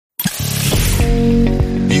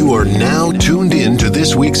are now tuned in to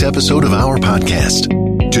this week's episode of our podcast.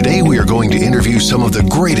 Today we are going to interview some of the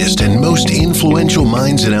greatest and most influential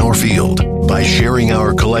minds in our field. By sharing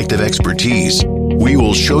our collective expertise, we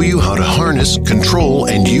will show you how to harness, control,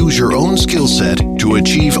 and use your own skill set to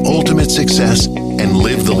achieve ultimate success and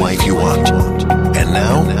live the life you want. And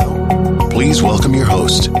now, please welcome your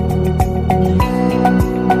host.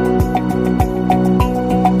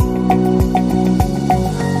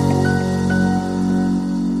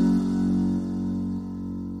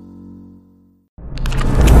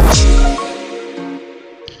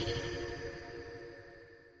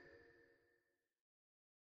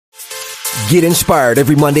 Get inspired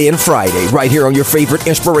every Monday and Friday right here on your favorite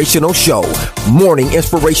inspirational show, Morning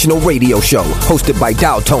Inspirational Radio Show, hosted by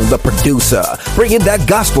Dowtone, the producer, bringing that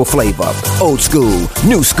gospel flavor, old school,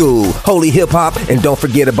 new school, holy hip-hop, and don't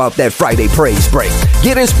forget about that Friday praise break.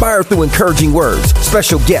 Get inspired through encouraging words,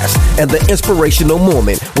 special guests, and the inspirational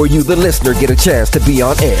moment where you, the listener, get a chance to be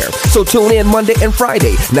on air. So tune in Monday and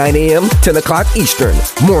Friday, 9 a.m., 10 o'clock Eastern,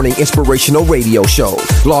 Morning Inspirational Radio Show.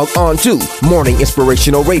 Log on to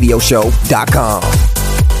morninginspirationalradioshow.com.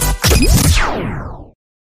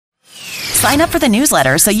 Sign up for the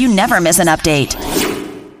newsletter so you never miss an update.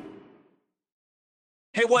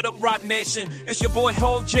 Hey, what up, Rock Nation? It's your boy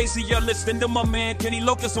Ho Jay-Z. You're listening to my man Kenny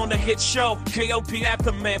Lucas on the hit show KLP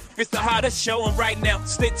Aftermath. It's the hottest show, and right now,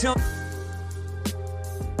 stay tuned.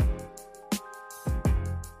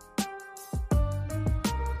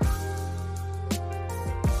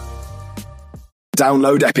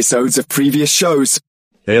 Download episodes of previous shows.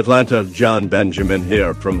 Hey Atlanta, John Benjamin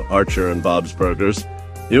here from Archer and Bob's Burgers.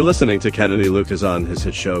 You're listening to Kennedy Lucas on his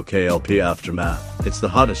hit show KLP Aftermath. It's the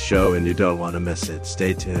hottest show and you don't want to miss it.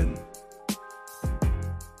 Stay tuned.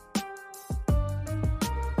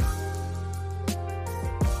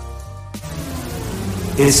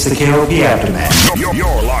 It's the KLP Aftermath.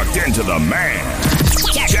 You're locked into the man.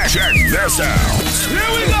 Check this out.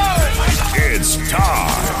 Here we go! It's time.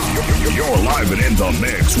 You're live and in the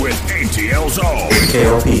mix with ATL Zone.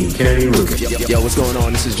 KLP, Kennedy Lucas. Yo, what's going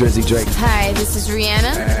on? This is Drizzy Drake. Hi, this is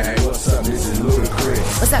Rihanna. Hey, what's up? This is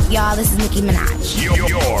Ludacris. What's up, y'all? This is Nicki Minaj.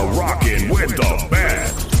 You're rocking with the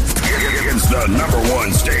best. It's the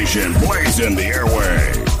 #1 station blazing the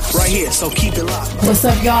airwaves. Right here, so keep it locked. What's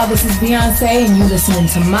up, y'all? This is Beyonce, and you listening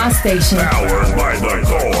to my station. Powered by the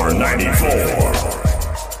Core 94.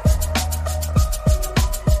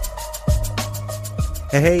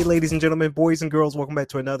 Hey, ladies and gentlemen, boys and girls, welcome back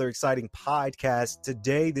to another exciting podcast.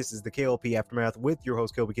 Today, this is the KLP Aftermath with your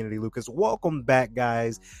host, Kelby Kennedy Lucas. Welcome back,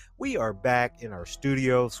 guys. We are back in our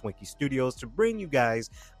studio, Swanky Studios, to bring you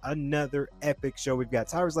guys another epic show. We've got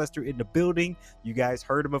Tyrus Lester in the building. You guys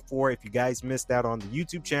heard him before. If you guys missed out on the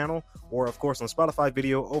YouTube channel or, of course, on Spotify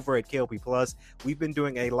video over at KLP Plus, we've been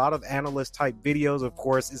doing a lot of analyst-type videos. Of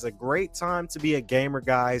course, it's a great time to be a gamer,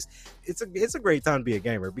 guys. It's a great time to be a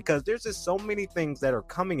gamer because there's just so many things that are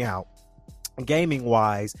coming out gaming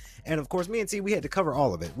wise, and of course me and T, we had to cover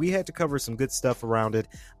all of it. We had to cover some good stuff around it.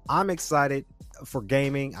 I'm excited for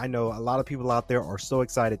gaming. I know a lot of people out there are so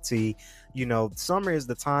excited. T, you know, summer is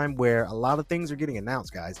the time where a lot of things are getting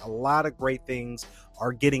announced, guys. A lot of great things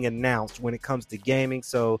are getting announced when it comes to gaming.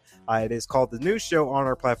 So it is called the new show on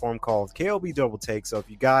our platform called KLB Double Take. So if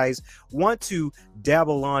you guys want to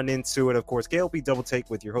dabble on into it, of course, KLB Double Take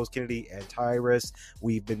with your host Kennedy and Tyrus.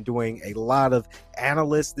 We've been doing a lot of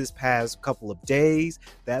analysts this past couple of days.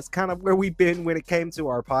 That's kind of where we've been when it came to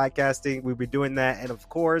our podcasting. We've been doing that. And of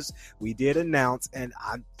course, we did announce, and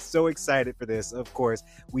I'm so excited for this. Of course,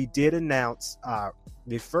 we did announce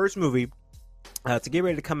the first movie to get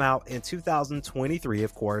ready to come out in 2023,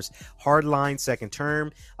 of course, Hardline Second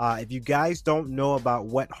Term. If you guys don't know about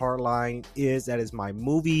what Hardline is, that is my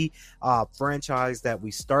movie franchise that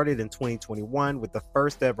we started in 2021 with the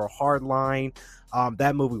first ever Hardline.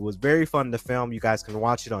 That movie was very fun to film. You guys can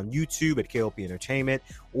watch it on YouTube at KLP Entertainment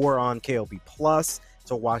or on KLP Plus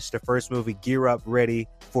to watch the first movie. Gear up, ready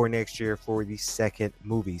for next year for the second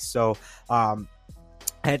movie. So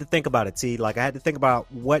I had to think about it, T. Like, I had to think about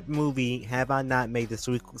what movie have I not made the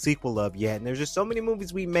sequel of yet. And there's just so many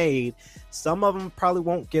movies we made. Some of them probably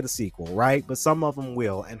won't get a sequel, right? But some of them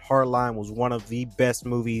will. And Hardline was one of the best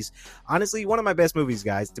movies. Honestly, one of my best movies,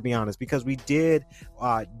 guys, to be honest, because we did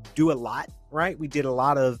do a lot, right? We did a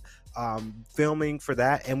lot of filming for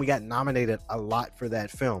that, and we got nominated a lot for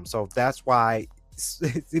that film. So that's why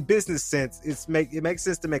in business sense, it makes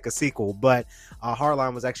sense to make a sequel, but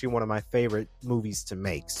Hardline was actually one of my favorite movies to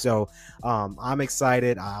make. So I'm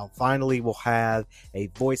excited. Finally will have a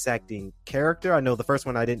voice acting character. I know the first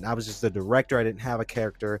one I was just a director. I didn't have a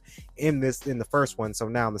character in the first one. So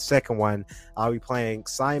now in the second one, I'll be playing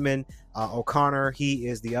Simon O'Connor. He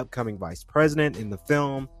is the upcoming vice president in the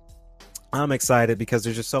film. I'm excited because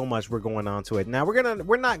there's just so much we're going on to it. Now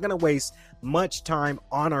we're not gonna waste much time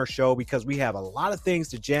on our show because we have a lot of things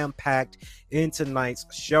to jam packed in tonight's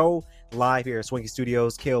show. Live here at Swanky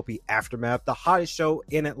Studios, KLP Aftermath, the hottest show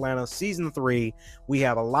in Atlanta, season 3. We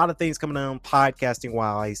have a lot of things coming on podcasting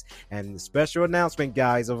wise, and the special announcement,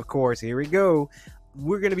 guys. Of course, here we go.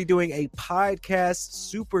 We're going to be doing a podcast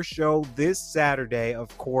super show this Saturday.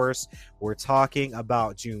 Of course, we're talking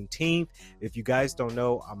about Juneteenth. If you guys don't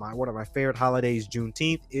know, one of my favorite holidays,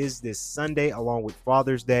 Juneteenth, is this Sunday along with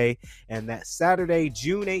Father's Day. And that Saturday,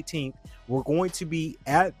 June 18th, we're going to be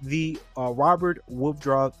at the Robert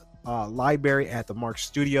Woodruff Library at the Mark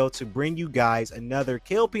Studio to bring you guys another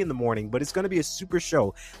KLP in the morning, but it's going to be a super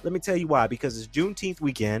show. Let me tell you why, because it's Juneteenth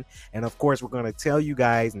weekend, and of course we're going to tell you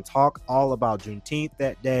guys and talk all about Juneteenth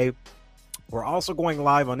that day. We're also going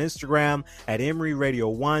live on Instagram at Emory Radio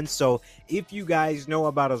 1. So if you guys know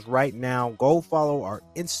about us right now, go follow our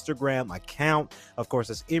Instagram account. Of course,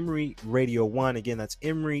 it's Emory Radio 1. Again, that's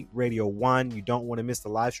Emory Radio 1. You don't want to miss the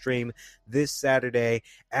live stream this Saturday.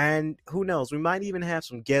 And who knows, we might even have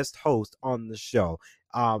some guest hosts on the show.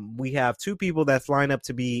 We have 2 people that's lined up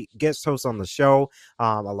to be guest hosts on the show.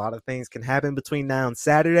 A lot of things can happen between now and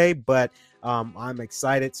Saturday, but I'm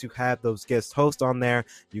excited to have those guest hosts on there.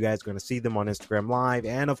 You guys are going to see them on Instagram Live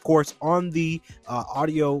and, of course, on the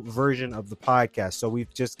audio version of the podcast. So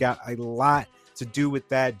we've just got a lot to do with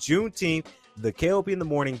that. Juneteenth, the KLP in the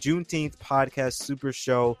Morning Juneteenth podcast super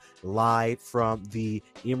show live from the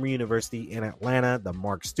Emory University in Atlanta, the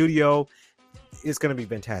Mark Studio. It's going to be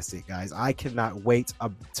fantastic, guys. I cannot wait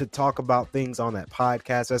to talk about things on that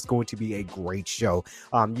podcast. That's going to be a great show.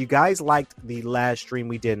 You guys liked the last stream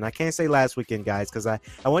we did, and I can't say last weekend, guys, because I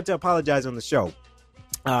want to apologize on the show.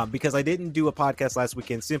 Because I didn't do a podcast last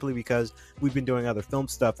weekend simply because we've been doing other film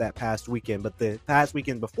stuff that past weekend. But the past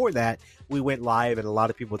weekend before that, we went live and a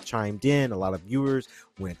lot of people chimed in. A lot of viewers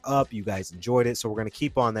went up. You guys enjoyed it. So we're going to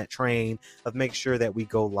keep on that train of make sure that we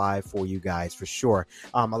go live for you guys for sure.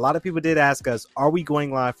 A lot of people did ask us, are we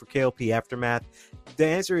going live for KLP Aftermath? The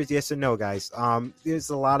answer is yes and no, guys. There's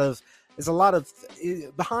a lot of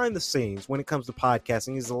behind the scenes when it comes to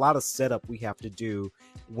podcasting. There's a lot of setup we have to do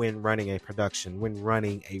when running a production, when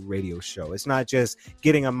running a radio show. It's not just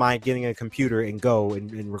getting a mic, getting a computer and go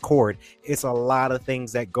and record. It's a lot of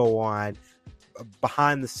things that go on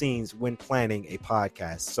behind the scenes when planning a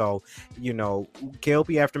podcast. So,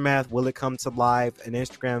 KLP Aftermath, will it come to live an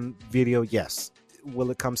Instagram video? Yes.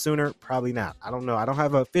 Will it come sooner? Probably not. I don't know. I don't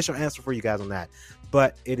have an official answer for you guys on that,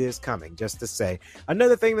 but it is coming, just to say.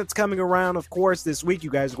 Another thing that's coming around, of course, this week,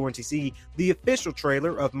 you guys are going to see the official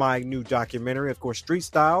trailer of my new documentary. Of course, Street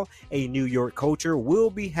Style, A New York Culture,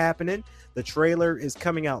 will be happening. The trailer is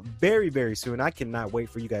coming out very, very soon. I cannot wait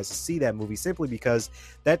for you guys to see that movie, simply because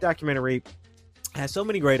that documentary has so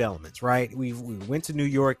many great elements, right? We went to New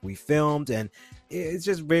York, we filmed, and it's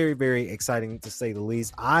just very, very exciting, to say the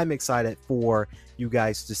least. I'm excited for you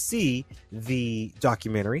guys to see the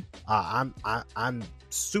documentary. I'm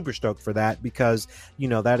super stoked for that because,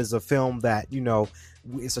 that is a film that,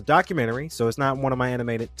 it's a documentary, so it's not one of my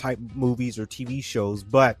animated type movies or TV shows,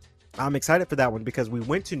 but I'm excited for that one because we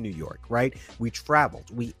went to New York, right? We traveled,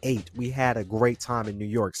 we ate, we had a great time in New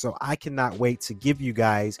York. So I cannot wait to give you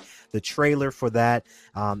guys the trailer for that.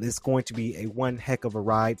 It's going to be a one heck of a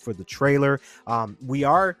ride for the trailer. We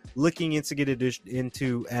are looking into get it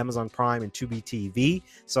into Amazon Prime and Tubi TV.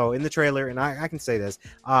 So in the trailer, and I can say this,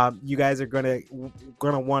 you guys are gonna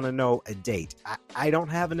want to know a date. I don't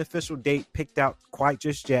have an official date picked out quite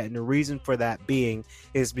just yet, and the reason for that being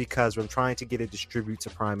is because I'm trying to get it distributed to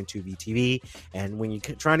Prime and Tubi TV, and when you're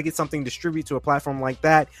trying to get something distributed to a platform like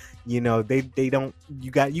that, they don't,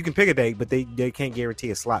 you can pick a date, but they can't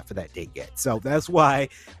guarantee a slot for that date yet. So that's why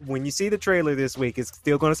when you see the trailer this week, it's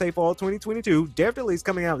still going to say fall 2022. Definitely it's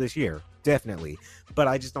coming out this year, definitely, but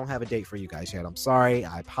I just don't have a date for you guys yet. I'm sorry,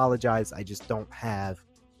 I apologize, I just don't have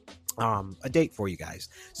a date for you guys.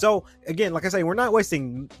 So again, like I say, we're not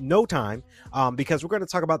wasting no time because we're going to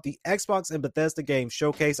talk about the Xbox and Bethesda game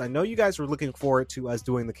showcase. I know you guys were looking forward to us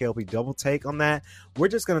doing the KLP double take on that. We're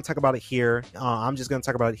just going to talk about it here. I'm just going to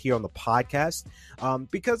talk about it here on the podcast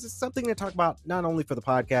because it's something to talk about not only for the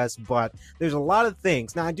podcast, but there's a lot of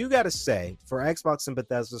things. Now I do got to say, for Xbox and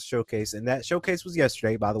Bethesda showcase, and that showcase was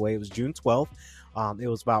yesterday, by the way, it was June 12th. It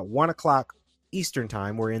was about 1 o'clock Eastern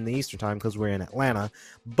time. We're in the Eastern time because we're in Atlanta.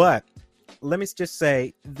 But let me just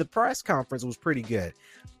say, the press conference was pretty good.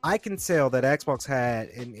 I can tell that Xbox had,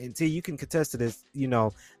 and T, you can contest to this,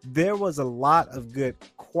 there was a lot of good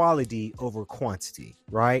quality over quantity,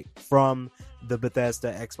 right? From the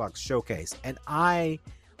Bethesda Xbox showcase. And I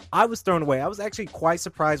was thrown away. I was actually quite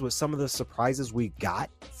surprised with some of the surprises we got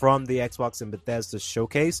from the Xbox and Bethesda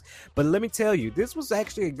showcase. But let me tell you, this was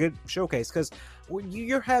actually a good showcase because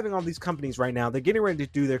you're having all these companies right now. They're getting ready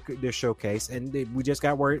to do their showcase, and we just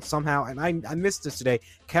got word somehow, and I missed this today.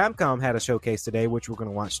 Capcom had a showcase today, which we're going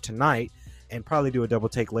to watch tonight and probably do a double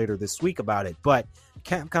take later this week about it. But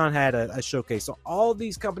Capcom had a showcase. So all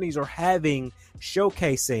these companies are having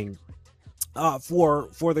showcasing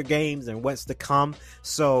for the games and what's to come.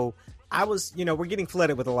 So I was, we're getting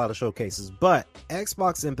flooded with a lot of showcases, but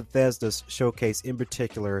Xbox and Bethesda's showcase in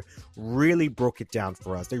particular really broke it down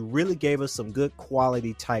for us. They really gave us some good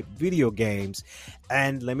quality type video games.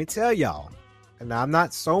 And let me tell y'all, and I'm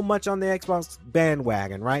not so much on the Xbox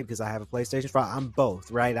bandwagon, right? Because I have a PlayStation 5. I'm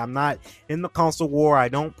both, right? I'm not in the console war. I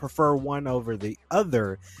don't prefer one over the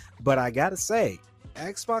other, but I gotta say,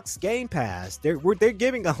 Xbox Game Pass, they're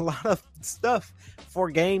giving a lot of stuff for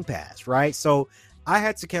Game Pass, right? So I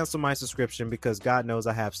had to cancel my subscription because God knows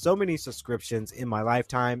I have so many subscriptions in my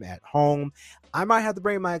lifetime at home. I might have to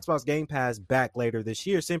bring my Xbox Game Pass back later this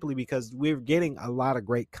year simply because we're getting a lot of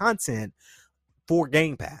great content for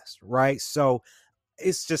Game Pass, right? So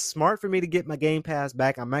it's just smart for me to get my Game Pass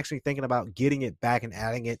back. I'm actually thinking about getting it back and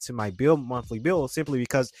adding it to my monthly bill simply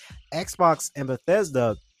because Xbox and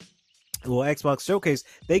Bethesda, Xbox Showcase,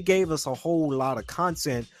 they gave us a whole lot of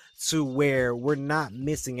content to where we're not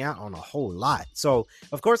missing out on a whole lot. So,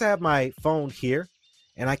 of course, I have my phone here,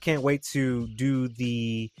 and I can't wait to do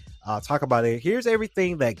the talk about it. Here's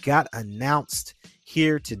everything that got announced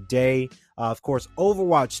here today. Of course,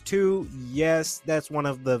 Overwatch 2, yes, that's one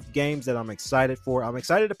of the games that I'm excited for. I'm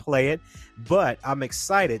excited to play it, but I'm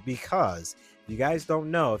excited because you guys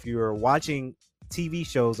don't know, if you are watching TV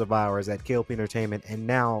shows of ours at KLP Entertainment and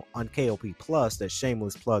now on KLP Plus, that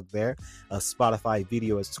shameless plug there, a Spotify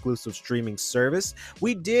video exclusive streaming service.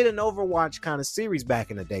 We did an Overwatch kind of series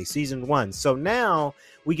back in the day, season 1. So now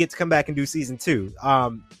we get to come back and do season 2.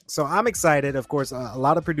 So I'm excited. Of course, a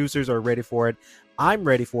lot of producers are ready for it. I'm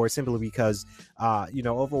ready for it simply because,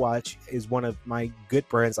 Overwatch is one of my good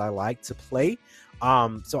brands I like to play.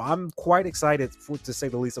 So I'm quite excited, to say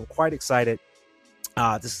the least. I'm quite excited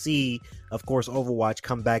to see, of course, Overwatch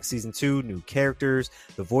come back season 2, new characters,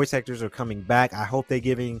 the voice actors are coming back. I hope they're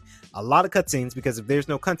giving a lot of cutscenes, because if there's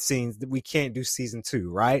no cutscenes, we can't do season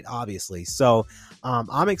 2, right? Obviously. So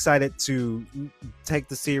I'm excited to take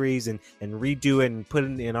the series and redo it and put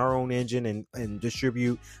it in our own engine and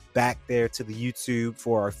distribute back there to the YouTube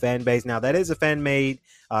for our fan base. Now, that is a fan-made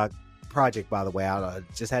project, by the way. I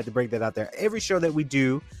just had to break that out there. Every show that we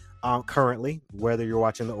do currently, whether you're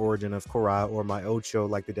watching the origin of Korra or my old show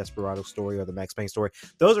like the Desperado story or the Max Payne story,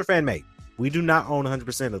 those are fan made. We do not own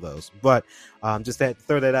 100% of those, but just had to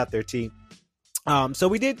throw that out there, T. So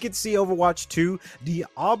we did get to see Overwatch 2.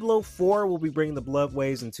 Diablo 4 will be bringing the Blood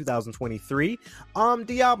Waves in 2023.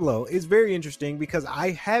 Diablo is very interesting because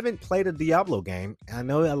I haven't played a Diablo game. I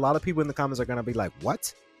know a lot of people in the comments are going to be like,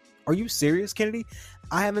 what? Are you serious, Kennedy?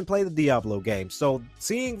 I haven't played the Diablo game. So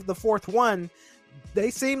seeing the fourth one, they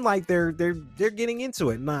seem like they're getting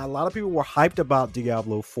into it. Now, a lot of people were hyped about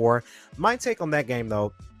Diablo 4. My take on that game,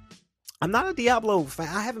 though, I'm not a Diablo fan.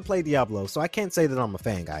 I haven't played Diablo, so I can't say that I'm a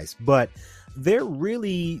fan, guys. But a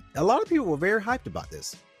lot of people were very hyped about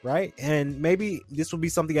this, right? And maybe this will be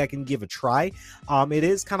something I can give a try. It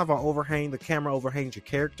is kind of an overhang. The camera overhangs your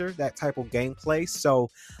character, that type of gameplay. So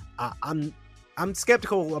I'm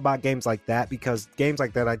skeptical about games like that, because games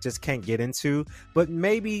like that I just can't get into. But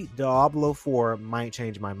maybe Diablo 4 might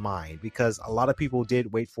change my mind, because a lot of people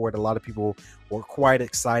did wait for it. A lot of people were quite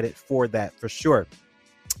excited for that, for sure.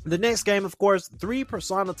 The next game, of course, 3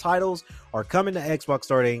 Persona titles are coming to Xbox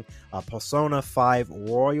starting Persona 5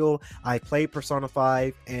 Royal. I played Persona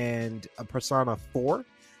 5 and Persona 4.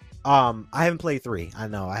 I haven't played 3. I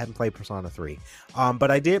know I haven't played Persona 3. But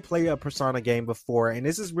I did play a Persona game before, and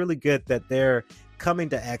this is really good that they're coming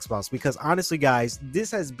to Xbox, because honestly, guys,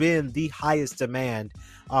 this has been the highest demand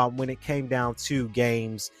when it came down to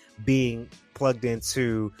games being plugged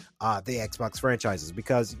into the Xbox franchises.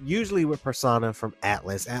 Because usually with Persona from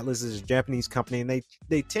Atlas is a Japanese company, and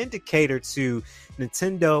they tend to cater to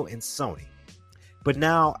Nintendo and Sony. But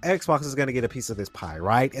now Xbox is going to get a piece of this pie,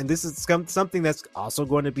 right? And this is something that's also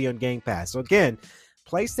going to be on Game Pass. So again,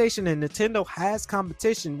 PlayStation and Nintendo has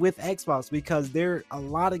competition with Xbox, because there are a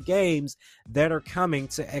lot of games that are coming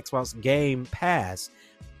to Xbox Game Pass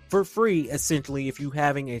for free, essentially, if you're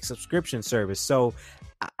having a subscription service. So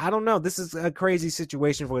I don't know. This is a crazy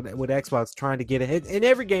situation with Xbox trying to get ahead. In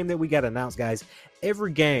every game that we got announced, guys,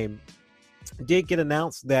 every game did get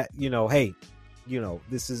announced that, hey,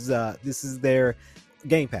 this is their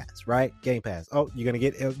Game Pass, right? Game Pass. Oh, you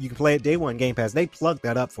can play it day one, Game Pass. They plugged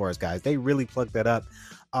that up for us, guys. They really plugged that up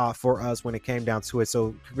for us when it came down to it.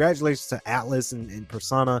 So congratulations to Atlas and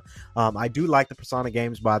Persona. I do like the Persona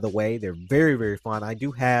games, by the way. They're very, very fun. I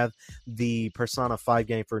do have the Persona 5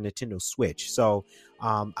 game for Nintendo Switch. So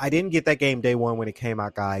I didn't get that game day one when it came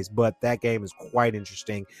out, guys, but that game is quite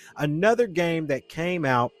interesting. Another game that came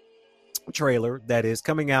out, trailer that is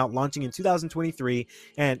coming out, launching in 2023,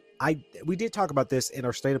 and we did talk about this in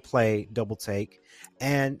our State of Play double take,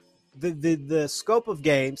 and the scope of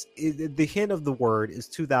games, the hint of the word is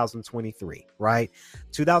 2023, right?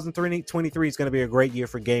 2023 is going to be a great year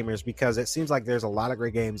for gamers because it seems like there's a lot of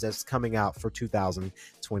great games that's coming out for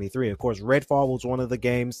 2023. Of course, Redfall was one of the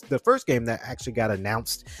games, the first game that actually got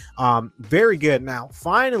announced. Very good. Now,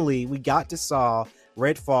 finally, we got to saw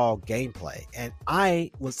Redfall gameplay, and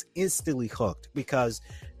I was instantly hooked because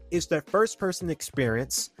it's their first person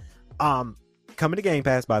experience coming to Game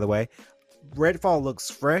Pass, by the way. Redfall looks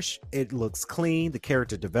fresh, it looks clean, the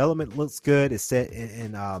character development looks good. It's set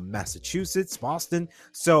in Massachusetts, Boston,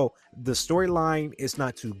 so the storyline is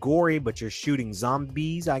not too gory, but you're shooting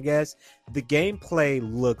zombies, I guess. The gameplay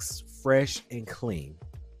looks fresh and clean.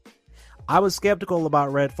 I was skeptical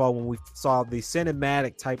about Redfall when we saw the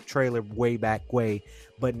cinematic type trailer way back,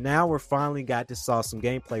 but now we're finally got to saw some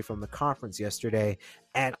gameplay from the conference yesterday,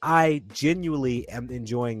 and I genuinely am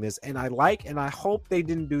enjoying this. And I hope they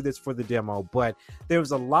didn't do this for the demo, but there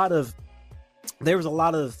was a lot of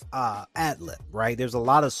ad lib, right? There's a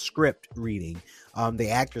lot of script reading, the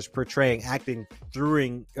actors acting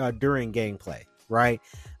during gameplay, right?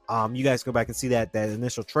 You guys go back and see that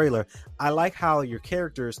initial trailer. I like how your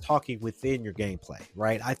character is talking within your gameplay,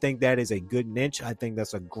 right? I think that is a good niche. I think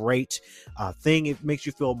that's a great thing. It makes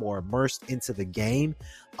you feel more immersed into the game.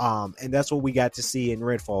 And that's what we got to see in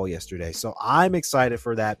Redfall yesterday. So I'm excited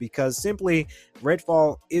for that because simply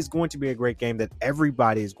Redfall is going to be a great game that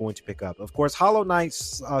everybody is going to pick up. Of course, Hollow Knight,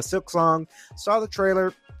 Silksong, saw the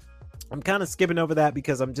trailer. I'm kind of skipping over that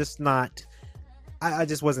because I'm just not... I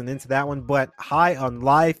just wasn't into that one, but High on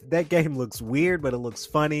Life, that game looks weird, but it looks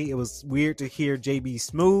funny. It was weird to hear JB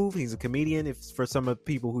Smoove. He's a comedian, if for some of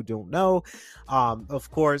people who don't know.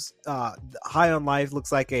 Of course, High on Life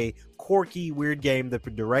looks like a quirky, weird game. The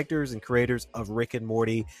directors and creators of Rick and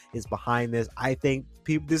Morty is behind this. I think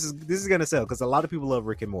this is going to sell because a lot of people love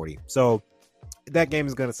Rick and Morty. So that game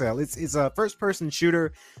is going to sell. It's a first-person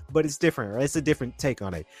shooter, but it's different. Right? It's a different take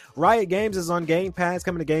on it. Riot Games is on Game Pass.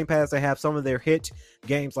 Coming to Game Pass, they have some of their hit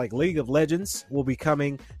games like League of Legends will be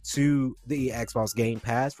coming to the Xbox Game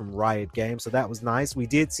Pass from Riot Games, so that was nice. We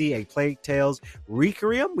did see a Plague Tales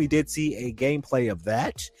Requiem. We did see a gameplay of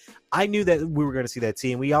that. I knew that we were going to see that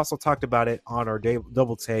team. We also talked about it on our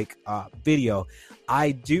double take video.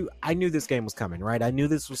 I knew this game was coming, right? I knew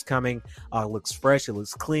this was coming. It looks fresh. It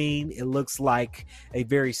looks clean. It looks like a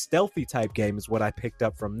very stealthy type game is what I picked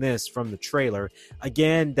up from the trailer.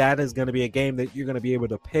 Again, that is going to be a game that you're going to be able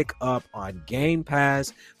to pick up on Game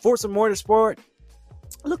Pass. Forza Motorsport,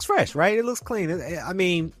 it looks fresh, right? It looks clean. I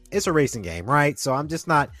mean, it's a racing game, right? So I'm just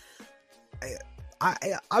not...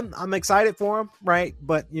 I'm excited for them, right?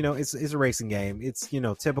 But it's a racing game. It's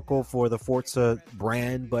typical for the Forza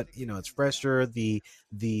brand, but it's fresher. The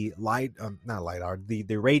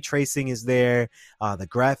ray tracing is there. The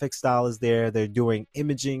graphic style is there. They're doing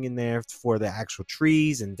imaging in there for the actual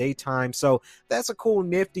trees and daytime. So that's a cool,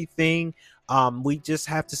 nifty thing. We just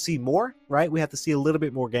have to see more, right? We have to see a little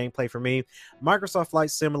bit more gameplay for me. Microsoft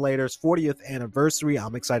Flight Simulator's 40th anniversary.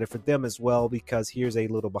 I'm excited for them as well because here's a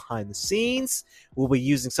little behind the scenes. We'll be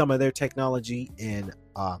using some of their technology in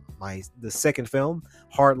the second film,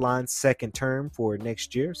 Hardline Second Term, for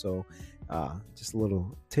next year. So just a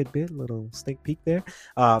little tidbit, a little sneak peek there.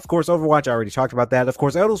 Of course, Overwatch, I already talked about that. Of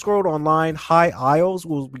course, Elder Scrolls Online High Isles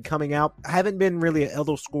will be coming out. I haven't been really an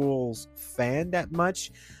Elder Scrolls fan that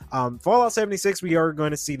much. Fallout 76, we are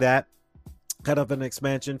going to see that. Kind of an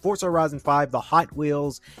expansion. Forza Horizon 5, the Hot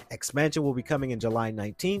Wheels expansion will be coming in July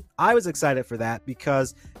 19th. I was excited for that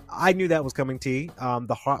because I knew that was coming to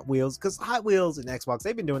the Hot Wheels, because Hot Wheels and Xbox,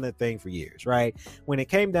 they've been doing that thing for years, right? When it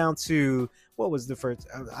came down to, what was the first,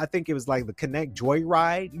 I think it was like the Kinect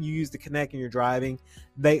Joyride. You use the Kinect and you're driving.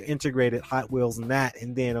 They integrated Hot Wheels in that.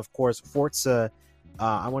 And then, of course, Forza,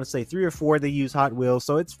 I want to say 3 or 4, they use Hot Wheels.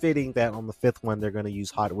 So it's fitting that on the 5th one, they're going to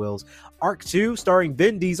use Hot Wheels. Arc 2, starring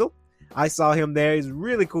Vin Diesel. I saw him there. It's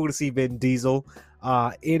really cool to see Vin Diesel.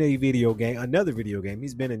 in a video game, another video game.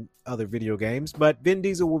 He's been in other video games, but Vin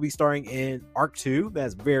Diesel will be starring in Arc 2.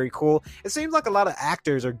 That's very cool. It seems like a lot of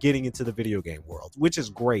actors are getting into the video game world, which is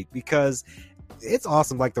great because it's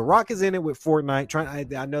awesome. Like The Rock is in it with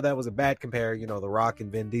Fortnite. I know that was a bad compare, The Rock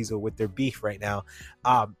and Vin Diesel with their beef right now.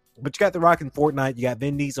 But you got The Rock in Fortnite, you got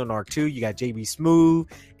Vin Diesel in Arc 2, you got JB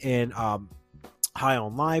Smoove in High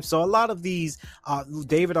on Life. So a lot of these,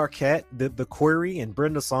 David Arquette, the Query, and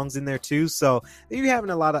Brenda Song's in there too. So you're having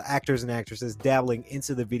a lot of actors and actresses dabbling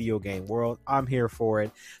into the video game world. I'm here for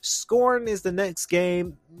it. Scorn is the next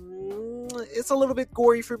game. It's a little bit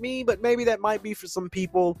gory for me, but maybe that might be for some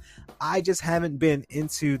people. I just haven't been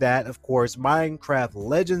into that. Of course, Minecraft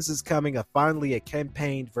Legends is coming, finally a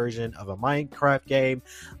campaigned version of a Minecraft game.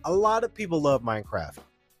 A lot of people love Minecraft.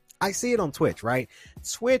 I see it on Twitch, right?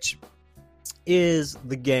 Twitch is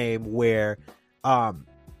the game where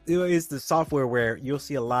is the software where you'll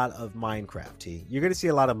see a lot of Minecraft. You're going to see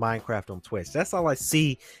a lot of Minecraft on Twitch. That's all I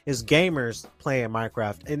see is gamers playing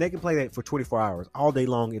Minecraft, and they can play that for 24 hours all day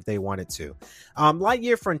long if they wanted to.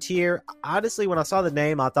 Lightyear Frontier, honestly, when I saw the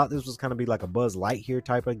name, I thought this was going to be like a Buzz Lightyear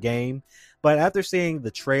type of game, but after seeing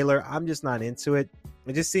the trailer, I'm just not into it.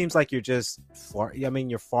 It just seems like you're just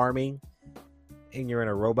you're farming and you're in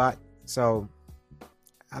a robot. So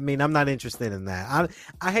I'm not interested in that.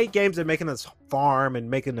 I hate games that are making us farm and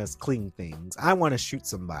making us clean things. I want to shoot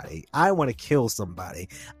somebody. I want to kill somebody.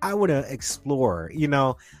 I want to explore.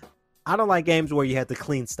 I don't like games where you have to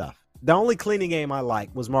clean stuff. The only cleaning game I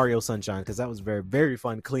like was Mario Sunshine because that was a very, very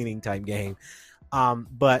fun cleaning type game.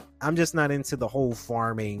 But I'm just not into the whole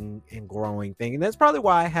farming and growing thing. And that's probably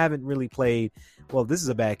why I haven't really played. Well, this is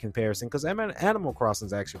a bad comparison because Animal Crossing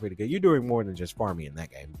is actually pretty good. You're doing more than just farming in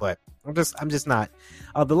that game, but I'm just not.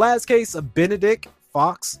 The Last Case of Benedict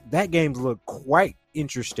Fox, that game looked quite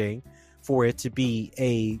interesting for it to be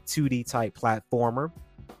a 2D type platformer.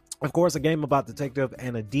 Of course, a game about detective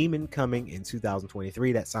and a demon coming in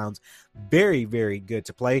 2023. That sounds very, very good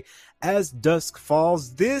to play. As Dusk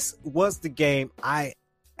Falls, this was the game I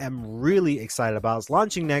am really excited about. It's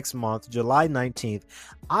launching next month, July 19th.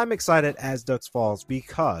 I'm excited as Dusk Falls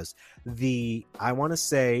because the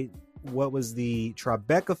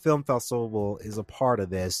Tribeca Film Festival is a part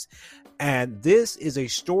of this. And this is a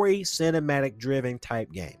story cinematic driven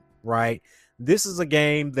type game, right? This is a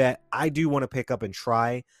game that I do want to pick up and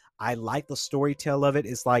try. I like the storytell of it.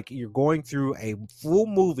 It's like you're going through a full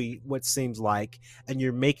movie, what seems like, and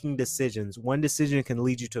you're making decisions. One decision can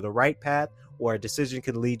lead you to the right path, or a decision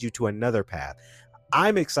can lead you to another path.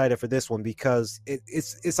 I'm excited for this one because it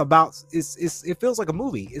feels like a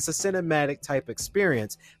movie. It's a cinematic type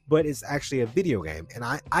experience, but it's actually a video game. And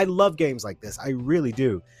I love games like this. I really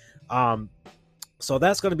do. So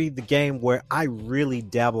that's going to be the game where I really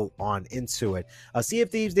dabble on into it. Sea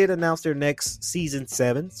of Thieves did announce their next season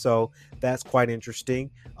 7, so that's quite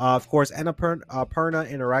interesting. Of course, Annapurna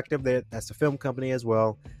Interactive, that's a film company as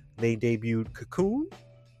well. They debuted Cocoon.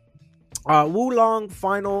 Wulong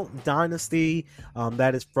Final Dynasty,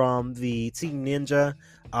 that is from the Team Ninja.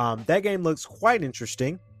 That game looks quite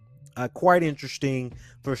interesting. Quite interesting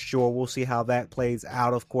for sure. We'll see how that plays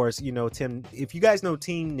out. Of course, if you guys know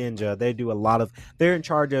Team Ninja, they're in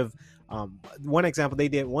charge of one example. They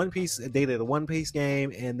did One Piece. They did a One Piece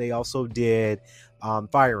game, and they also did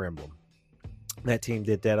Fire Emblem. That team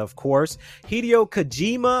did that, of course. Hideo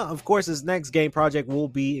Kojima, of course, his next game project will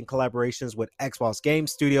be in collaborations with Xbox Game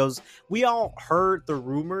Studios. We all heard the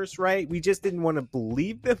rumors, right? We just didn't want to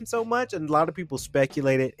believe them so much, and a lot of people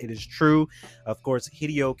speculated it is true. Of course,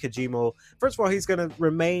 Hideo Kojima, first of all, he's going to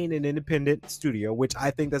remain an independent studio, which I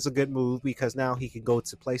think that's a good move because now he can go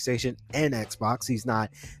to PlayStation and Xbox. He's not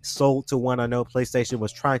sold to one. I know PlayStation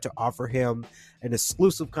was trying to offer him an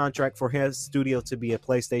exclusive contract for his studio to be a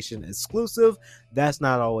PlayStation exclusive. That's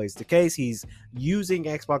not always the case. He's using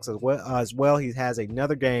Xbox as well. He has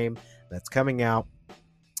another game that's coming out.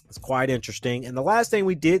 It's quite interesting. And the last thing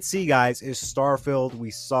we did see, guys, is Starfield. We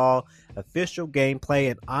saw official gameplay,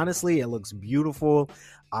 and honestly, it looks beautiful.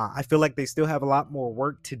 I feel like they still have a lot more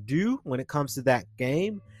work to do when it comes to that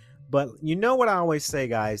game. But you know what I always say,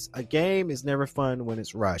 guys, a game is never fun when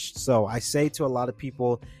it's rushed. So I say to a lot of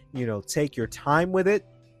people, take your time with it.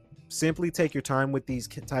 Simply take your time with these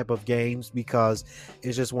type of games because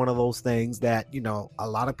it's just one of those things that, a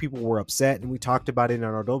lot of people were upset, and we talked about it in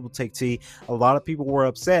our Double Take Tea. A lot of people were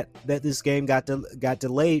upset that this game got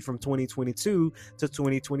delayed from 2022 to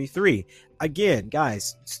 2023. Again,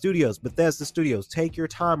 guys, Bethesda Studios, take your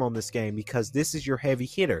time on this game because this is your heavy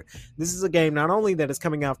hitter. This is a game not only that is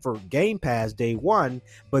coming out for Game Pass day one,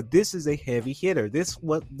 but this is a heavy hitter. This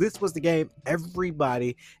was the game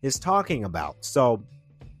everybody is talking about. So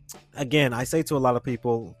again, I say to a lot of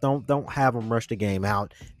people, don't have them rush the game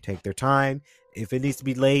out. Take their time. If it needs to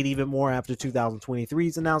be laid even more after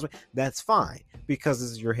 2023's announcement, that's fine, because this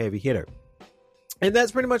is your heavy hitter. And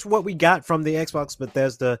that's pretty much what we got from the Xbox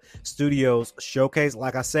Bethesda Studios showcase.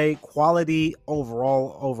 Like I say, quality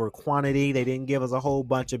overall over quantity. They didn't give us a whole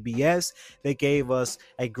bunch of BS. They gave us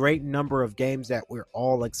a great number of games that we're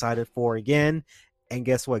all excited for again. And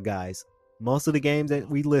guess what, guys? Most of the games that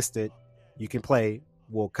we listed, you can play.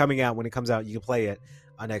 Well, coming out, when it comes out, you can play it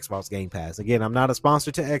on Xbox Game Pass. Again, I'm not a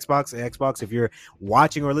sponsor to Xbox, if you're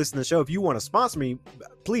watching or listening to the show, if you want to sponsor me,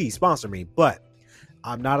 please sponsor me. But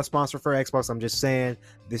I'm not a sponsor for Xbox. I'm just saying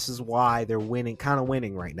this is why they're kind of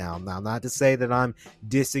winning right now. Now, not to say that I'm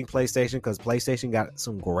dissing PlayStation, because PlayStation got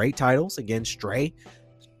some great titles. Again, Stray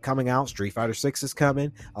coming out, Street Fighter 6 is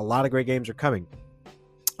coming. A lot of great games are coming.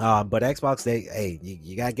 But Xbox,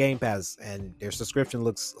 you got Game Pass, and their subscription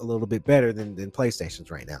looks a little bit better than PlayStation's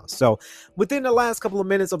right now. So within the last couple of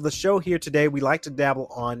minutes of the show here today, we like to dabble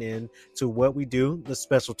on into what we do, the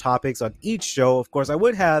special topics on each show. Of course, I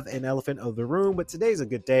would have an elephant of the room, but today's a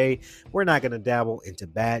good day. We're not going to dabble into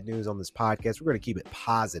bad news on this podcast. We're going to keep it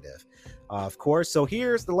positive. Of course. So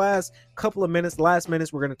here's the last couple of minutes. Last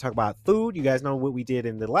minutes, we're going to talk about food. You guys know what we did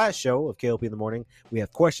in the last show of KLP in the Morning. We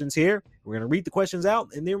have questions here. We're going to read the questions out,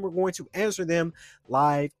 and then we're going to answer them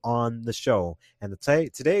live on the show. And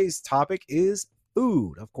today's topic is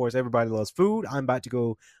food. Of course, everybody loves food. I'm about to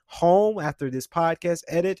go home after this podcast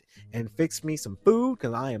edit and fix me some food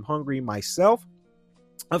because I am hungry myself.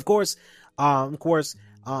 Of course,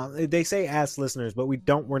 they say ask listeners, but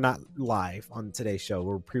we're not live on today's show.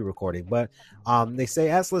 We're pre-recording, but they say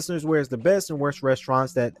ask listeners where's the best and worst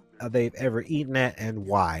restaurants that they've ever eaten at and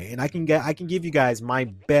why. And I can give you guys my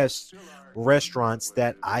best restaurants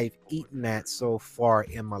that I've eaten at so far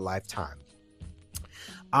in my lifetime.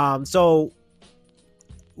 So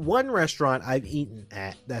one restaurant I've eaten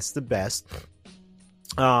at that's the best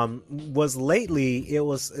was lately.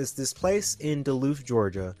 It's this place in Duluth,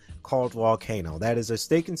 Georgia called Volcano. That is a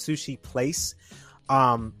steak and sushi place.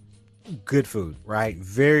 Good food, right?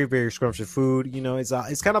 Very, very scrumptious food. You know,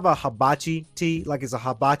 it's kind of a hibachi tea, like it's a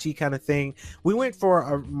hibachi kind of thing. We went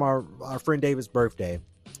for our friend David's birthday,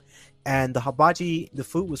 and the hibachi, the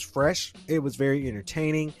food was fresh. It was very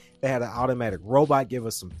entertaining. They had an automatic robot give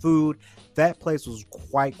us some food. That place was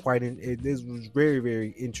it was very, very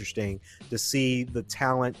interesting to see the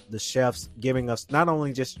talent, the chefs giving us not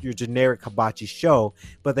only just your generic hibachi show,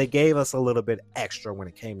 but they gave us a little bit extra when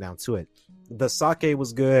it came down to it. The sake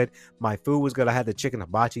was good. My food was good. I had the chicken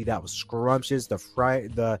hibachi that was scrumptious.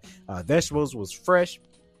 The vegetables was fresh.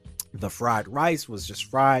 The fried rice was just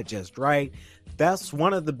fried just right. That's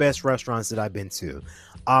one of the best restaurants that I've been to.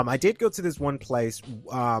 I did go to this one place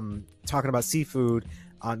talking about seafood,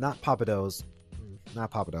 not Pappadeaux,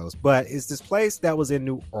 but it's this place that was in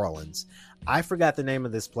New Orleans. I forgot the name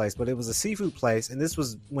of this place, but it was a seafood place, and this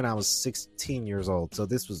was when I was 16 years old, so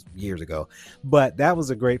this was years ago. But that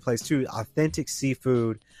was a great place too. Authentic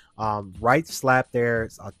seafood, right slap there.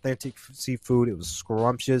 It's authentic seafood. It was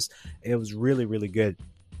scrumptious. It was really, really good.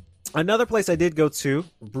 Another place I did go to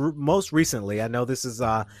most recently, I know this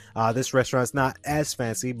restaurant's not as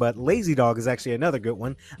fancy, but Lazy Dog is actually another good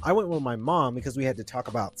one. I went with my mom because we had to talk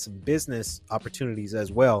about some business opportunities as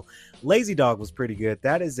well. Lazy Dog was pretty good.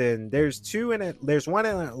 There's one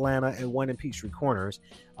in Atlanta and one in Peachtree Corners.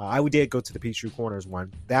 I did go to the Peachtree Corners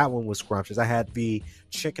one. That one was scrumptious. I had the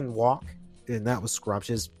chicken walk, and that was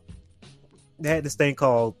scrumptious. They had this thing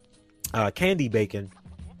called candy bacon.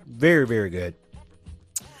 Very, very good.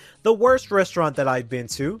 The worst restaurant that I've been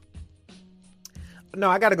to.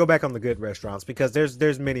 No, I got to go back on the good restaurants because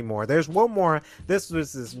there's many more. There's one more. This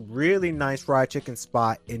was this really nice fried chicken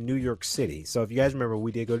spot in New York City. So if you guys remember,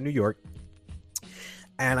 we did go to New York.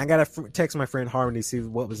 And I got to text my friend Harmony to see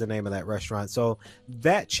what was the name of that restaurant. So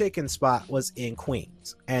that chicken spot was in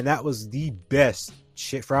Queens. And that was the best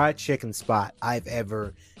fried chicken spot I've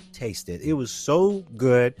ever tasted. It was so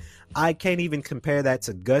good. I can't even compare that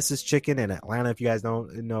to Gus's Chicken in Atlanta. If you guys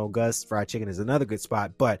don't know, Gus Fried Chicken is another good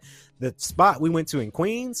spot. But the spot we went to in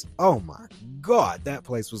Queens, oh my God, that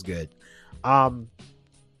place was good.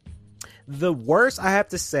 The worst, I have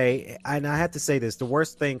to say, and I have to say this, the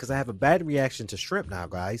worst thing, because I have a bad reaction to shrimp now,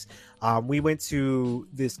 guys. We went to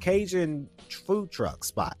this Cajun food truck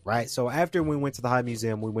spot, right? So after we went to the High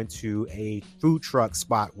Museum, we went to a food truck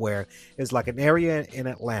spot where it's like an area in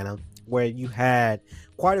Atlanta where you had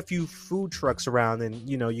quite a few food trucks around, and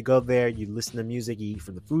you go there, you listen to music, you eat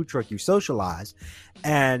from the food truck, you socialize,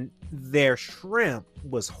 and their shrimp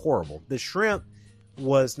was horrible. The shrimp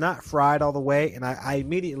was not fried all the way, and I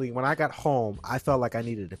immediately, when I got home, I felt like I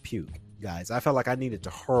needed to puke. guys. I felt like I needed to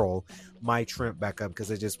hurl my shrimp back up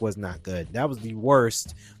because it just was not good. That was the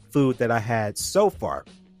worst food that I had so far.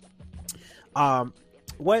 And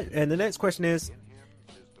the next question is,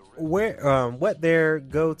 what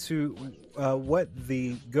the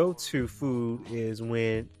go-to food is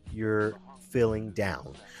when you're feeling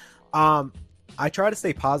down. I try to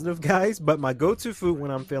stay positive, guys, but my go-to food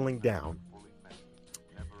when I'm feeling down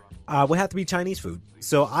would have to be Chinese food.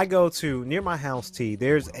 So I go to, near my house,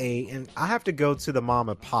 and I have to go to the mom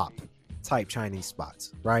and pop type Chinese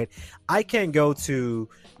spots, right? I can't go to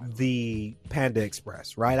the Panda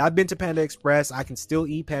Express, right? I've been to Panda Express. I can still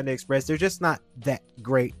eat Panda Express. They're just not that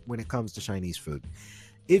great when it comes to Chinese food.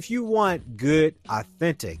 If you want good,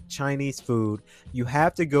 authentic Chinese food, you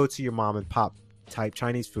have to go to your mom and pop type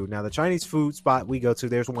Chinese food. Now, the Chinese food spot we go to,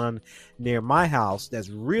 there's one near my house that's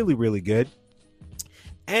really, really good.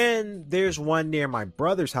 And there's one near my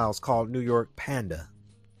brother's house called New York Panda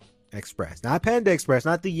Express. Not Panda Express,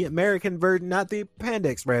 not the American version, not the Panda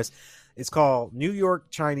Express. It's called New York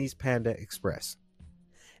Chinese Panda Express.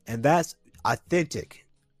 And that's authentic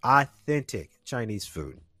Chinese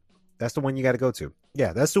food. That's the one you got to go to.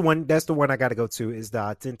 Yeah, that's the one I got to go to, is the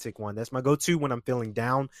authentic one. That's my go-to when I'm feeling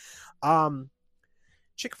down.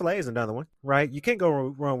 Chick-fil-A is another one, right? You can't go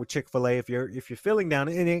wrong with Chick-fil-A if you're feeling down.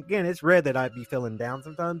 And again, it's rare that I'd be feeling down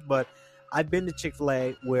sometimes, but I've been to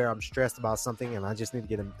Chick-fil-A where I'm stressed about something and I just need to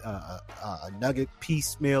get a nugget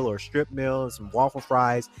piece meal or strip meal and some waffle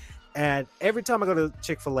fries. And every time I go to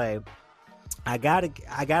Chick-fil-A, I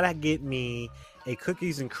gotta get me a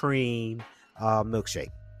cookies and cream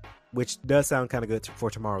milkshake, which does sound kind of good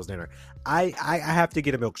for tomorrow's dinner. I have to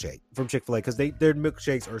get a milkshake from Chick-fil-A because their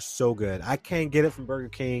milkshakes are so good. I can't get it from Burger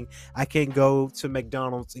King. I can't go to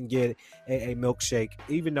McDonald's and get a milkshake,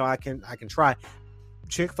 even though I can try.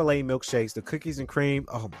 Chick-fil-A milkshakes, the cookies and cream,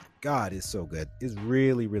 oh my God, it's so good. It's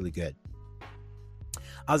really, really good.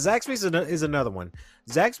 Zaxby's is another one.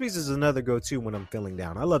 Zaxby's is another go-to when I'm feeling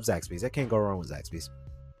down. I love Zaxby's. I can't go wrong with Zaxby's.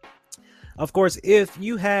 Of course, if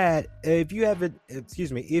you have even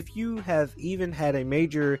had a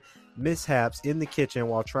major mishaps in the kitchen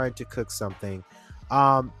while trying to cook something,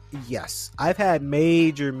 yes, I've had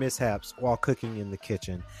major mishaps while cooking in the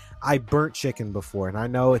kitchen. I burnt chicken before, and I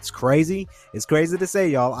know it's crazy. It's crazy to say,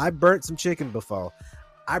 y'all. I burnt some chicken before.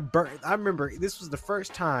 I remember this was the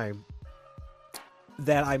first time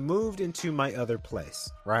that I moved into my other place,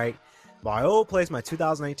 right? My old place, my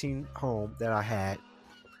 2018 home that I had.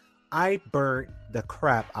 I burnt the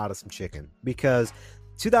crap out of some chicken because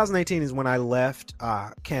 2018 is when I left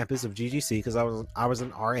campus of GGC because I was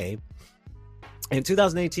an RA. And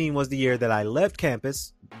 2018 was the year that I left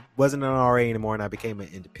campus, wasn't an RA anymore, and I became an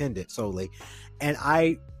independent solely. And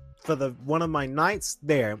for one of my nights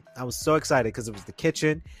there, I was so excited because it was the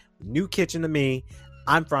kitchen, new kitchen to me.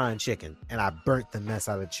 I'm frying chicken, and I burnt the mess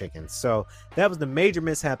out of chicken. So that was the major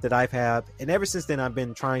mishap that I've had. And ever since then, I've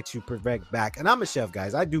been trying to perfect back. And I'm a chef,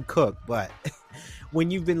 guys. I do cook. But when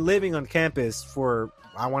you've been living on campus for,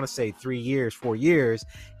 I want to say 4 years,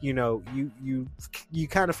 you know, you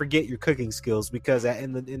kind of forget your cooking skills because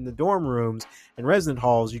in the dorm rooms and resident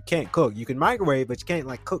halls, you can't cook. You can microwave, but you can't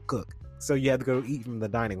like cook. So you have to go eat from the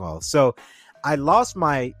dining hall. So I lost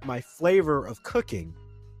my flavor of cooking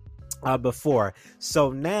before.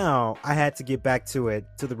 So now I had to get back to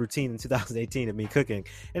the routine in 2018 of me cooking.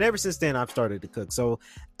 And ever since then, I've started to cook. So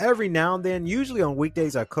every now and then, usually on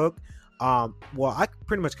weekdays, I cook. Well, I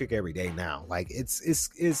pretty much cook every day now. Like it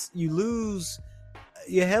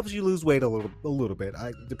helps you lose weight a little bit.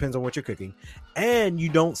 It depends on what you're cooking, and you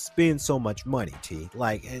don't spend so much money.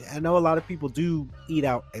 Like, I know a lot of people do eat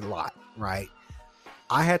out a lot, right?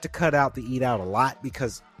 I had to cut out the eat out a lot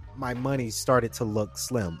because my money started to look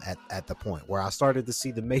slim at the point where I started to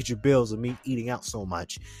see the major bills of me eating out so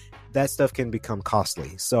much. That stuff can become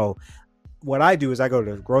costly. So what I do is I go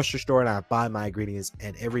to the grocery store and I buy my ingredients,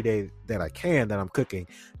 and every day that I can that I'm cooking,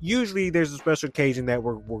 usually there's a special occasion that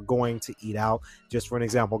we're going to eat out. Just for an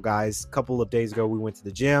example, guys, a couple of days ago, we went to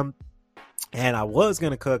the gym and I was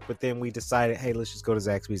going to cook, but then we decided, hey, let's just go to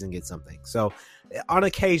Zaxby's and get something. So on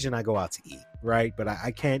occasion, I go out to eat, right? But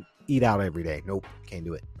I can't eat out every day. Nope, can't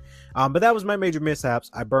do it. But that was my major mishaps.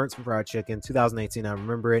 I burnt some fried chicken 2018. I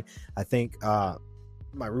remember it. I think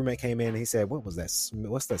my roommate came in and he said, what was that?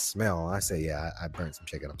 What's that smell? And I said, yeah, I burnt some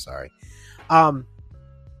chicken. I'm sorry.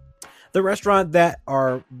 The restaurant that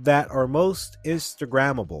are most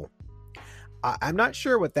Instagrammable. I'm not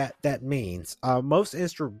sure what that means. Most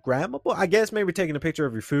Instagrammable, I guess maybe taking a picture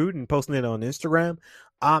of your food and posting it on Instagram.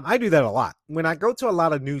 I do that a lot. When I go to a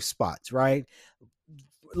lot of new spots, right?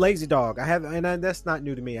 Lazy Dog, that's not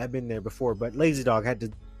new to me. I've been there before, but Lazy Dog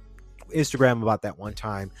Instagram about that one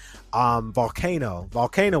time.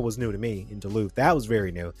 Volcano was new to me in Duluth. That was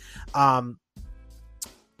very new.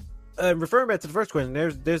 Referring back to the first question,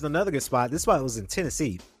 there's another good spot. This spot was in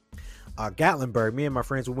Tennessee, Gatlinburg. Me and my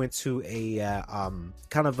friends, we went to a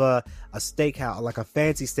kind of a steakhouse, like a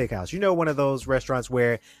fancy steakhouse. You know, one of those restaurants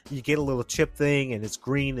where you get a little chip thing and it's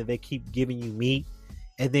green and they keep giving you meat,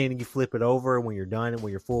 and then you flip it over when you're done and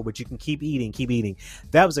when you're full, but you can keep eating.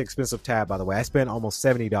 That was an expensive tab, by the way. I spent almost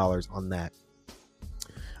 $70 on that.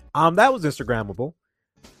 That was Instagrammable.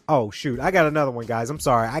 Oh, shoot. I got another one, guys. I'm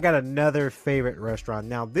sorry. I got another favorite restaurant.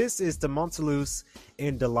 Now, this is the Montelus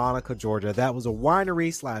in Dahlonega, Georgia. That was a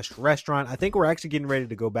winery / restaurant. I think we're actually getting ready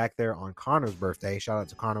to go back there on Connor's birthday. Shout out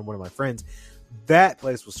to Connor, one of my friends. That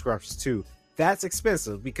place was scrumptious, too. That's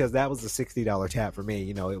expensive because that was the $60 tab for me.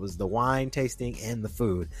 You know, it was the wine tasting and the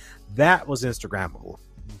food. That was Instagrammable.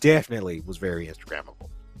 Definitely was very Instagrammable.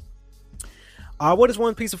 What is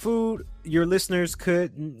one piece of food your listeners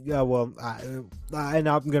could, and I'm going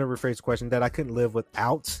to rephrase the question, that I couldn't live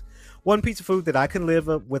without? One piece of food that I couldn't live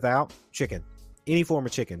without: chicken. Any form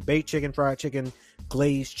of chicken. Baked chicken, fried chicken,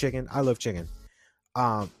 glazed chicken. I love chicken.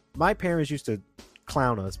 My parents used to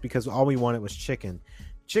clown us because all we wanted was chicken.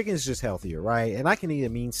 Chicken is just healthier, right? And I can eat a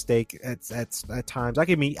mean steak at times. I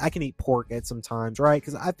can eat pork at some times, right?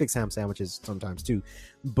 Because I fix ham sandwiches sometimes too.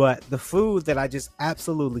 But the food that I just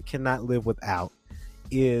absolutely cannot live without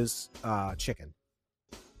is chicken.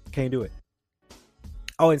 Can't do it.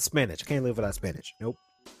 Oh, and spinach. I can't live without spinach. Nope.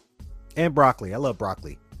 And broccoli. I love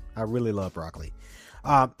broccoli. I really love broccoli.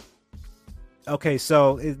 Okay,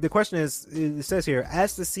 so the question is, it says here,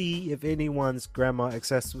 ask to see if anyone's grandma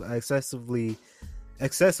excessively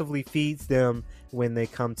feeds them when they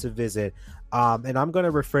come to visit. And I'm going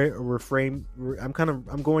to reframe.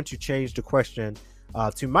 I'm going to change the question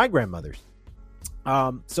to my grandmothers.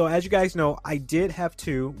 So as you guys know, I did have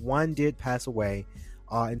two. One did pass away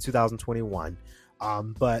in 2021.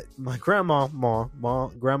 But my grandma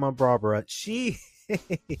Barbara, she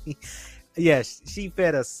yes, she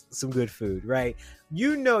fed us some good food, right?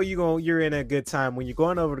 You know, you're in a good time when you're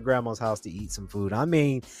going over to grandma's house to eat some food. I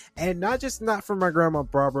mean, and not from my grandma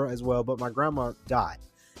Barbara as well, but my grandma died.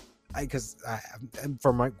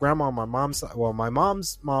 From my grandma on my mom's side, well, my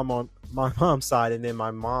mom's mom on my mom's side, and then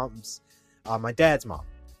my dad's mom.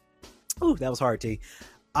 Ooh, that was hard, T.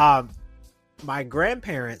 My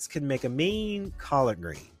grandparents could make a mean collard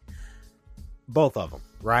green. Both of them,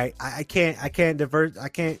 right? I can't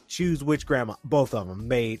choose which grandma. Both of them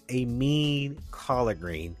made a mean collard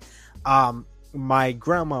green. My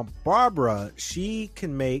grandma Barbara, she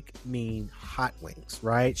can make mean hot wings,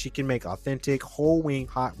 right? She can make authentic whole wing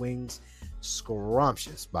hot wings,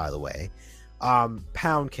 scrumptious, by the way.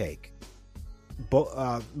 Pound cake.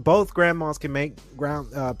 Both grandmas can make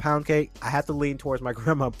pound cake. I have to lean towards my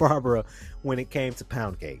grandma Barbara when it came to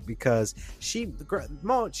pound cake, because she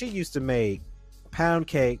used to make pound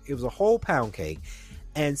cake. It was a whole pound cake,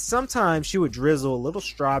 and sometimes she would drizzle a little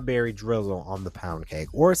strawberry drizzle on the pound cake,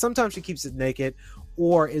 or sometimes she keeps it naked,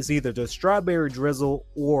 or is either the strawberry drizzle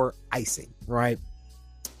or icing, right?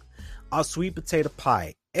 A sweet potato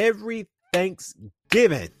pie every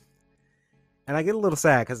Thanksgiving. And I get a little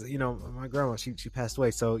sad because, you know, my grandma, she passed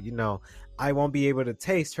away, so, you know, I won't be able to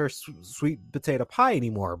taste her sweet potato pie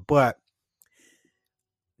anymore, but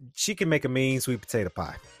she can make a mean sweet potato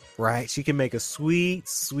pie, right? She can make a sweet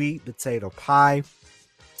potato pie.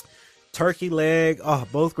 Turkey leg. Oh,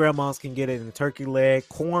 both grandmas can get it in the turkey leg.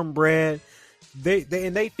 Cornbread. They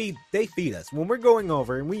feed us when we're going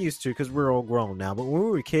over, and we used to, because we're all grown now, but when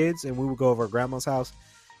we were kids and we would go over at grandma's house,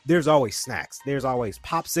 there's always snacks. There's always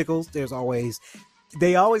popsicles.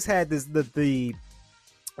 They always had this, the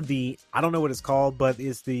I don't know what it's called, but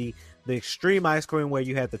it's the extreme ice cream where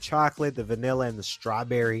you had the chocolate, the vanilla, and the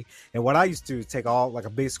strawberry. And what I used to do is take like a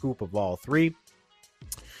big scoop of all three.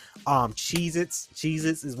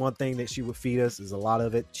 Cheez-Its is one thing that she would feed us. Is a lot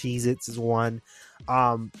of it. Cheez-Its is one.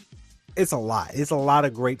 It's a lot. It's a lot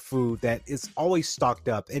of great food that is always stocked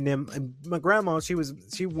up. And then my grandma, she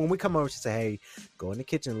when we come over, she say, "Hey, go in the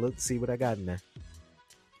kitchen, look, see what I got in there.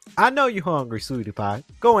 I know you're hungry, sweetie pie.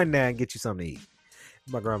 Go in there and get you something to eat."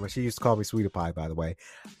 My grandma, she used to call me sweetie pie, by the way.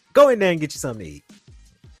 Go in there and get you something to eat.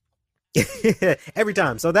 Every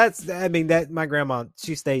time. So that my grandma,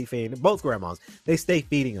 she stayed feeding, both grandmas, they stay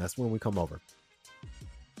feeding us when we come over.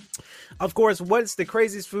 Of course, what's the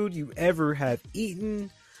craziest food you ever have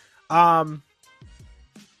eaten?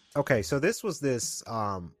 Okay, so this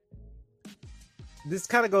kind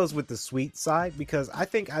of goes with the sweet side, because I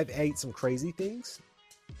think I've ate some crazy things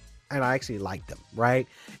and I actually like them, right?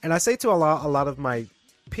 And I say to a lot of my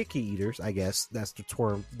picky eaters, I guess that's the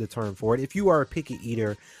term for it. If you are a picky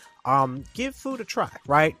eater, give food a try,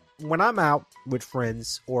 right? When I'm out with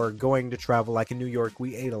friends or going to travel, like in New York,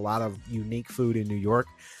 we ate a lot of unique food in New York.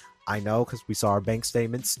 I know, because we saw our bank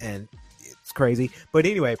statements and it's crazy. But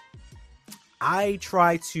anyway, I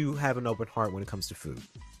try to have an open heart when it comes to food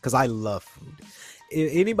because I love food.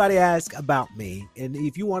 If anybody asks about me, and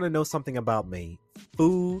if you want to know something about me,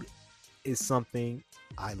 food is something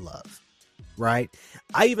I love, right?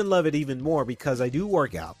 I even love it even more because I do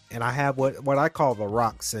work out and I have what I call the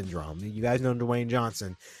Rock syndrome. You guys know Dwayne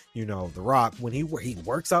Johnson, you know, the Rock, when he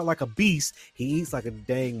works out like a beast, he eats like a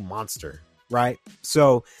dang monster, right?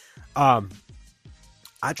 So I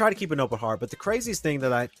try to keep an open heart, but the craziest thing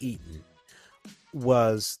that I've eaten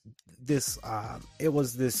was this,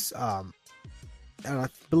 and I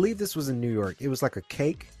believe this was in New York. It was like a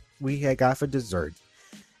cake we had got for dessert.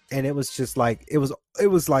 And it was just like, it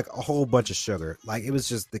was like a whole bunch of sugar. Like, it was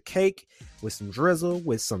just the cake with some drizzle,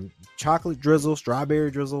 with some chocolate drizzle,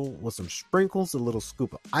 strawberry drizzle, with some sprinkles, a little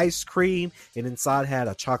scoop of ice cream, and inside had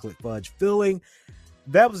a chocolate fudge filling.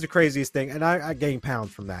 That was the craziest thing. And I gained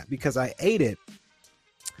pounds from that because I ate it.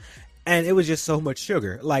 And it was just so much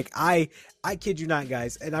sugar. Like, I kid you not,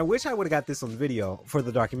 guys. And I wish I would have got this on video for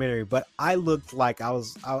the documentary, but I looked like I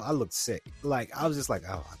looked sick. Like, I was just like,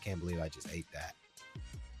 oh, I can't believe I just ate that.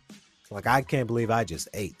 Like, I can't believe I just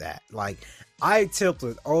ate that. Like, I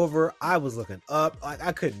tilted over. I was looking up. Like,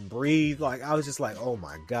 I couldn't breathe. Like, I was just like, oh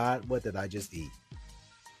my God, what did I just eat?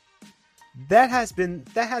 That has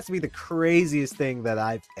to be the craziest thing that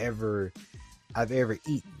I've ever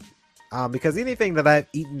eaten. Because anything that I've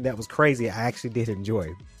eaten that was crazy, I actually did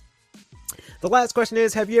enjoy. The last question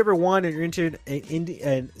is, have you ever won or entered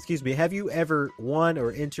have you ever won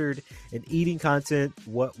or entered an eating contest?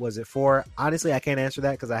 What was it for? Honestly, I can't answer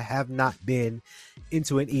that because I have not been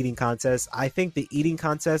into an eating contest. I think the eating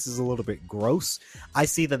contest is a little bit gross. I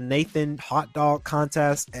see the Nathan hot dog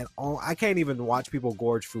contest and I can't even watch people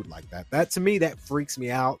gorge food like that. That, to me, that freaks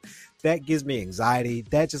me out. That gives me anxiety.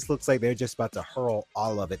 That just looks like they're just about to hurl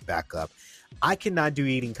all of it back up. I cannot do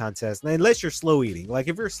eating contests unless you're slow eating. Like,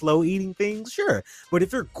 if you're slow eating things, sure. But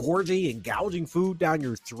if you're gorging and gouging food down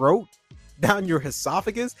your throat, down your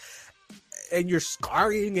esophagus, and you're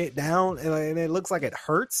scarring it down and it looks like it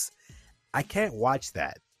hurts, I can't watch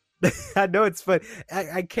that. I know it's fun.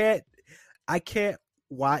 I can't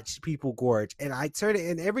watch people gorge. And I turn it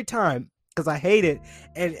in every time because I hate it.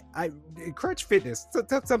 And Crunch Fitness,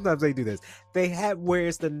 sometimes they do this. They have, where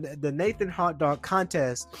it's the Nathan hot dog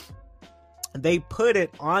contest, they put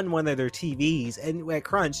it on one of their TVs, and at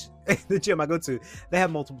Crunch, the gym I go to, they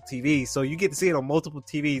have multiple TVs, so you get to see it on multiple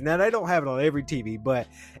TVs. Now, they don't have it on every TV, but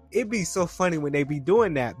it'd be so funny when they be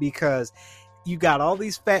doing that because you got all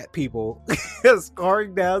these fat people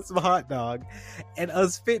scarring down some hot dog, and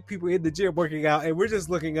us fit people in the gym working out, and we're just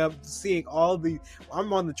looking up, seeing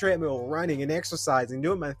I'm on the treadmill running and exercising,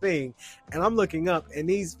 doing my thing, and I'm looking up, and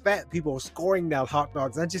these fat people are scoring down hot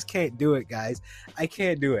dogs. I just can't do it, guys. I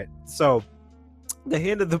can't do it. So, the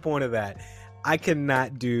end of the point of that, I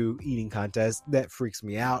cannot do eating contests. That freaks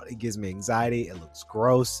me out. It gives me anxiety. It looks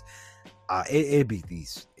gross. It'd be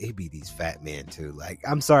these fat men too. Like,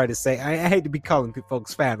 I'm sorry to say, I hate to be calling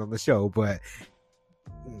folks fat on the show, but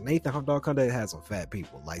Nathan hot dog contest has some fat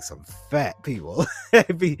people, like some fat people.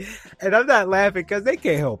 And I'm not laughing because they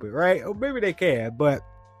can't help it, right? Or maybe they can,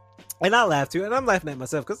 and I laugh too, and I'm laughing at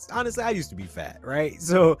myself because honestly, I used to be fat, right?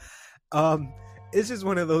 So, it's just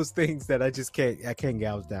one of those things that I can't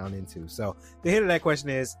gouge down into. So the end of that question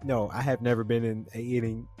is no, I have never been in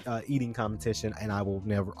a eating competition, and I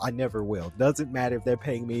never will. Doesn't matter if they're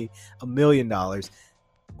paying me $1 million. Well,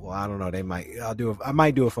 I don't know. I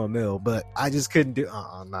might do it for $1 million, but I just couldn't do.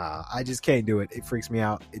 Nah, I just can't do it. It freaks me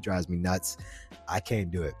out. It drives me nuts. I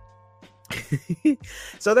can't do it.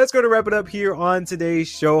 So that's going to wrap it up here on today's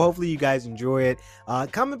show. Hopefully you guys enjoy it.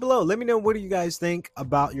 Comment below. Let me know, what do you guys think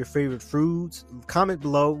about your favorite foods? Comment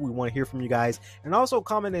below. We want to hear from you guys. And also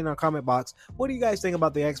comment in our comment box. What do you guys think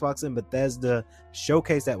about the Xbox and Bethesda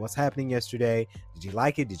showcase that was happening yesterday? Did you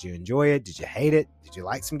like it? Did you enjoy it? Did you hate it? Did you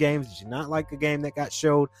like some games? Did you not like a game that got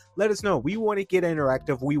showed? Let us know. We want to get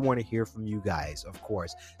interactive. We want to hear from you guys, of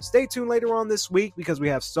course. Stay tuned later on this week because we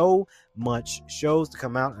have so much shows to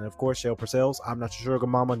come out. And of course, Shell Purcell's I'm Not Your Sugar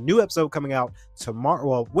Mama new episode coming out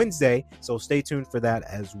Wednesday. So stay tuned for that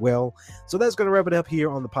as well. So that's going to wrap it up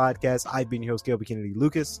here on the podcast. I've been your host, Kelby Kennedy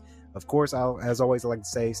Lucas. Of course, as always, I like to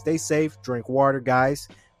say, stay safe, drink water, guys.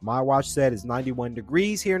 My watch said is 91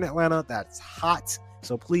 degrees here in Atlanta. That's hot.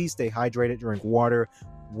 So please stay hydrated, drink water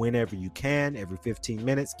whenever you can. Every 15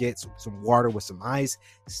 minutes, get some water with some ice.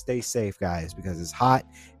 Stay safe, guys, because it's hot.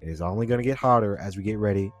 It is only going to get hotter as we get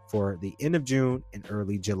ready for the end of June and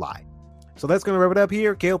early July. So that's going to wrap it up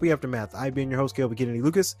here. KLP Aftermath. I've been your host, KLP Kennedy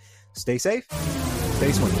Lucas. Stay safe.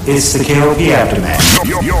 Stay swinging. It's the KLP Aftermath.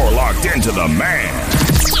 You're locked into the man.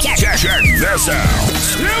 Check this out.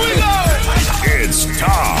 Here we go. It's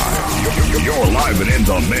time. You're live and in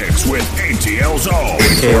the mix with ATL Zone.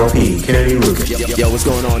 KLP Kennedy Lucas. Yo, what's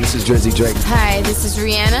going on? This is Drizzy Drake. Hi, this is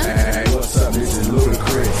Rihanna. Hey, what's up? This is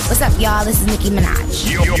Ludacris. What's up, y'all? This is Nicki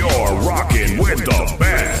Minaj. You're rocking with the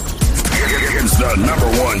best. It's the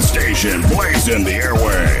 #1 station blazing the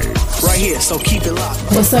airwaves. Right here, so keep it locked.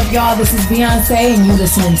 What's up, y'all? This is Beyonce, and you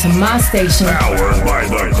listening to my station. Powered by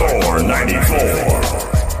the Core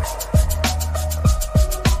 94.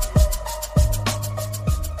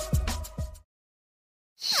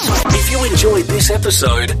 If you enjoyed this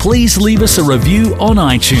episode, please leave us a review on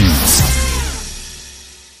iTunes.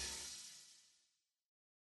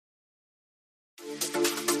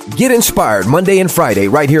 Get inspired Monday and Friday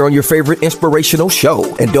right here on your favorite inspirational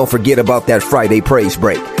show. And don't forget about that Friday praise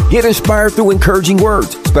break. Get inspired through encouraging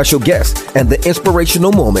words, special guests, and the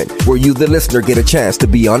inspirational moment where you, the listener, get a chance to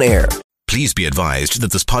be on air. Please be advised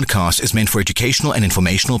that this podcast is meant for educational and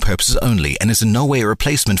informational purposes only and is in no way a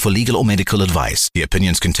replacement for legal or medical advice. The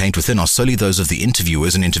opinions contained within are solely those of the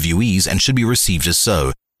interviewers and interviewees and should be received as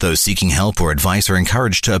so. Those seeking help or advice are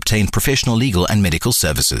encouraged to obtain professional legal and medical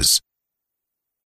services.